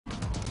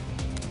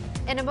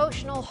An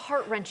emotional,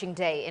 heart-wrenching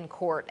day in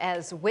court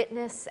as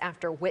witness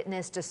after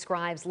witness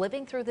describes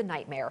living through the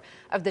nightmare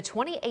of the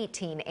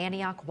 2018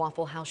 Antioch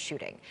Waffle House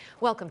shooting.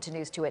 Welcome to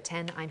News 2 at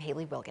 10. I'm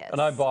Haley Wilgis. And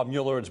I'm Bob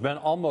Mueller. It's been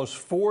almost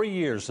 4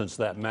 years since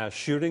that mass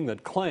shooting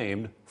that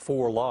claimed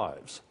 4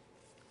 lives.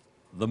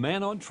 The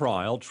man on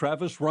trial,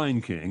 Travis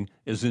Reinking,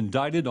 is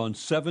indicted on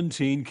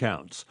 17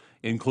 counts,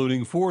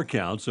 including 4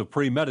 counts of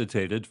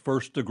premeditated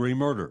first-degree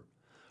murder.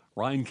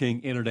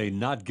 Reinking entered a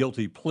not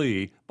guilty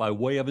plea by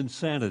way of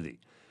insanity.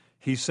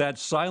 He sat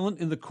silent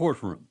in the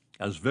courtroom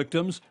as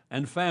victims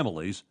and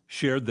families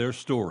shared their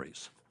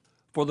stories.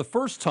 For the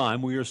first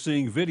time, we are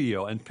seeing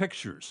video and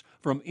pictures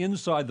from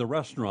inside the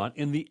restaurant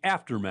in the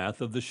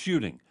aftermath of the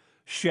shooting.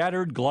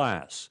 Shattered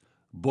glass,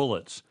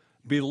 bullets,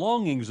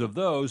 belongings of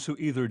those who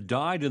either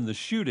died in the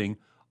shooting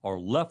or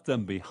left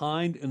them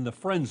behind in the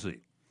frenzy.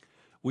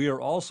 We are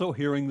also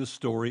hearing the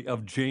story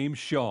of James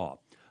Shaw,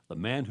 the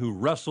man who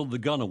wrestled the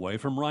gun away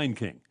from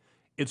Reinking.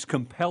 It's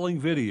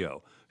compelling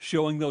video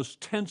showing those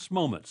tense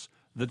moments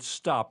that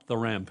stopped the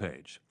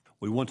rampage.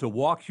 We want to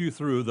walk you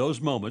through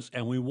those moments,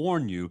 and we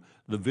warn you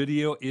the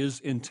video is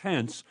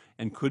intense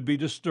and could be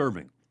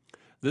disturbing.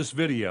 This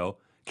video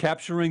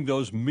capturing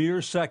those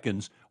mere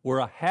seconds where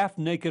a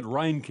half-naked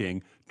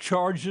Reinking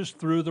charges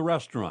through the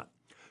restaurant.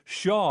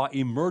 Shaw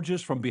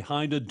emerges from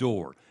behind a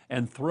door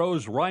and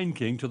throws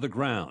Reinking to the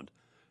ground.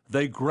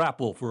 They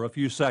grapple for a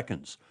few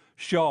seconds.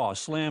 Shaw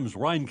slams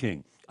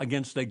Reinking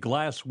against a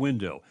glass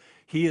window.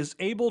 He is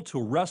able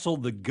to wrestle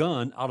the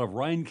gun out of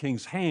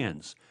Reinking's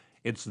hands.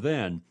 It's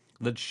then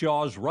that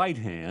Shaw's right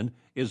hand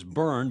is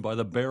burned by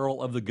the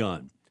barrel of the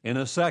gun. In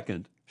a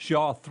second,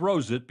 Shaw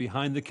throws it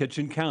behind the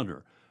kitchen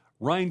counter.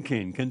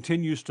 Reinking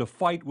continues to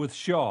fight with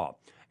Shaw,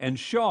 and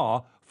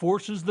Shaw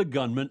forces the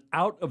gunman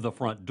out of the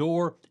front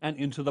door and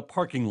into the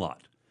parking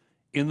lot.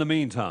 In the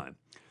meantime,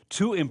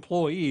 2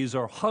 employees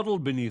are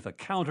huddled beneath a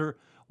counter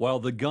while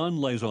the gun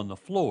lays on the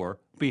floor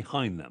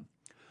behind them.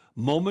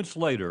 Moments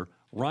later,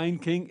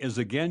 Reinking is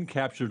again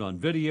captured on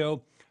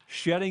video,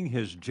 shedding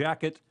his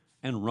jacket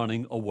and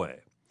running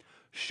away.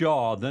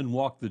 Shaw then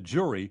walked the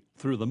jury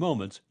through the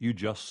moments you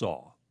just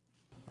saw.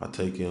 I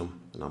take him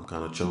and I'm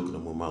kind of choking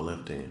him with my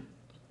left hand.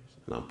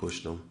 And I'm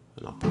pushing him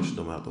and I'm pushing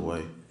him out the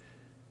way.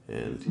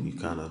 And he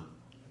kind of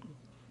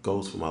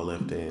goes for my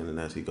left hand, and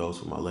as he goes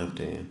for my left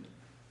hand,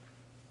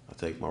 I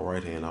take my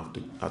right hand off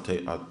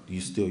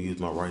you still use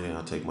my right hand,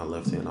 I take my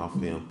left hand off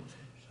of him,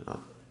 and I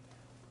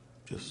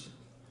just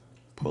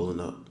pulling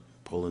up,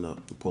 and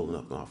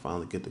I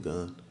finally get the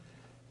gun,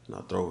 and I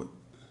throw it.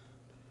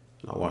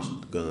 And I watch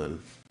the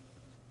gun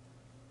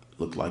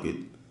look like it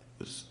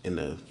was in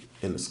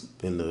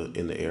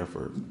the air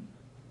for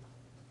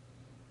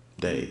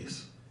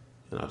days.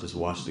 And I just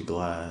watched it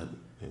glide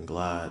and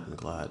glide and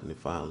glide, and it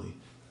finally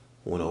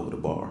went over the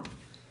bar.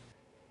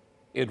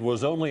 It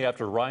was only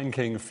after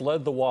Reinking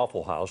fled the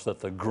Waffle House that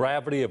the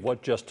gravity of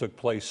what just took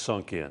place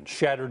sunk in.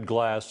 Shattered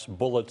glass,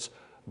 bullets,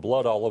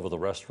 blood all over the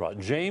restaurant.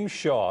 James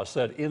Shaw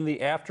said in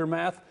the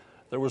aftermath,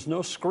 there was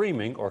no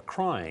screaming or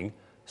crying,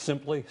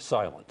 simply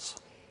silence.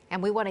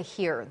 And we want to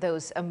hear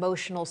those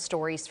emotional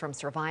stories from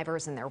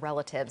survivors and their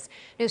relatives.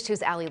 News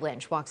 2's Allie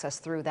Lynch walks us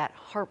through that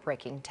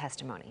heartbreaking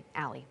testimony.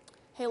 Allie.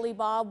 Haley,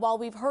 Bob, while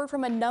we've heard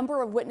from a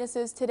number of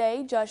witnesses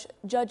today, Judge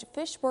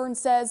Fishburne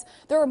says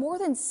there are more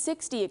than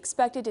 60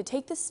 expected to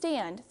take the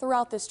stand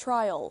throughout this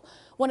trial.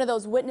 One of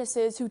those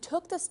witnesses who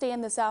took the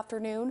stand this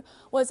afternoon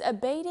was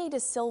Abede Da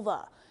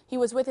Silva. He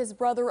was with his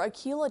brother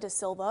Aquila Da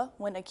Silva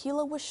when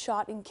Aquila was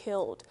shot and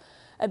killed.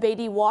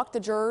 Abede walked the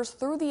jurors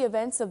through the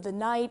events of the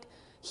night.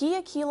 He,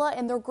 Aquila,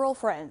 and their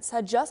girlfriends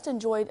had just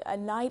enjoyed a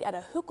night at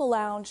a hookah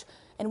lounge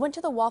and went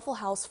to the Waffle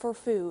House for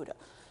food.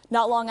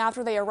 Not long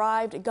after they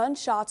arrived,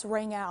 gunshots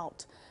rang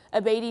out.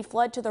 Abede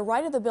fled to the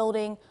right of the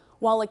building,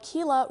 while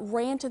Aquila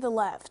ran to the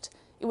left.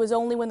 It was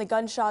only when the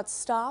gunshots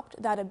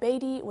stopped that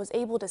Abede was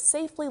able to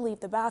safely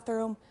leave the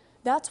bathroom.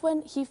 That's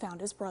when he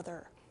found his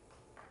brother.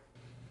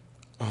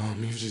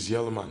 He was just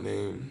yelling my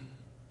name.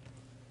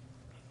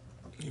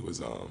 He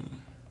was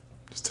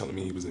just telling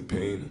me he was in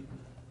pain.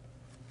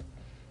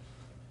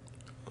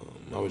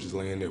 I was just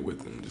laying there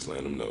with him, just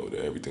letting him know that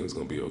everything was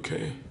gonna be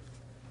okay.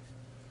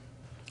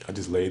 I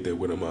just laid there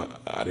with him.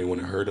 I didn't want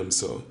to hurt him,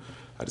 so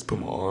I just put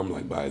my arm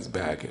like by his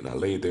back, and I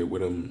laid there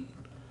with him.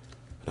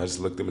 And I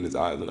just looked him in his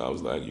eyes, and I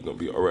was like, "You're gonna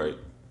be all right."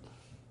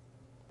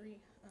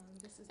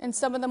 And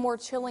some of the more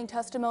chilling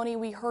testimony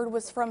we heard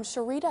was from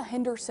Sharita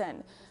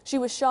Henderson. She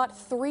was shot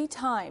 3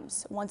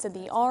 times, once in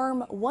the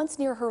arm, once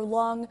near her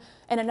lung,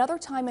 and another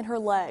time in her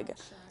leg.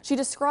 She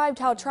described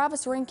how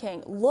Travis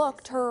Reinking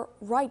looked her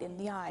right in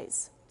the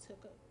eyes.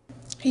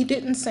 He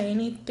didn't say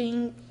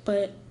anything,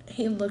 but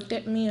he looked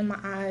at me in my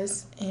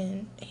eyes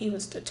and he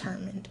was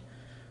determined.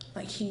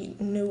 Like he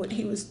knew what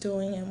he was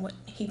doing and what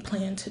he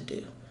planned to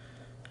do.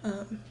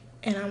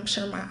 And I'm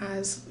sure my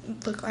eyes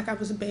looked like I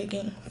was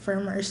begging for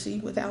mercy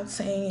without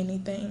saying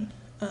anything.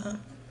 And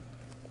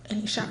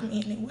he shot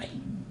me anyway.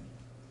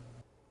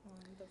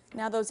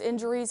 Now those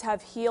injuries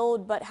have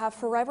healed but have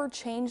forever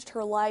changed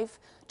her life.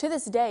 To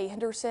this day,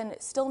 Henderson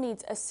still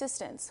needs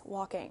assistance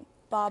walking.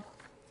 Bob?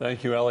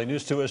 Thank you, Ellie.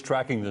 News 2 is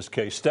tracking this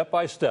case step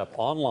by step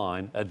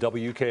online at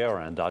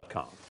WKRN.com.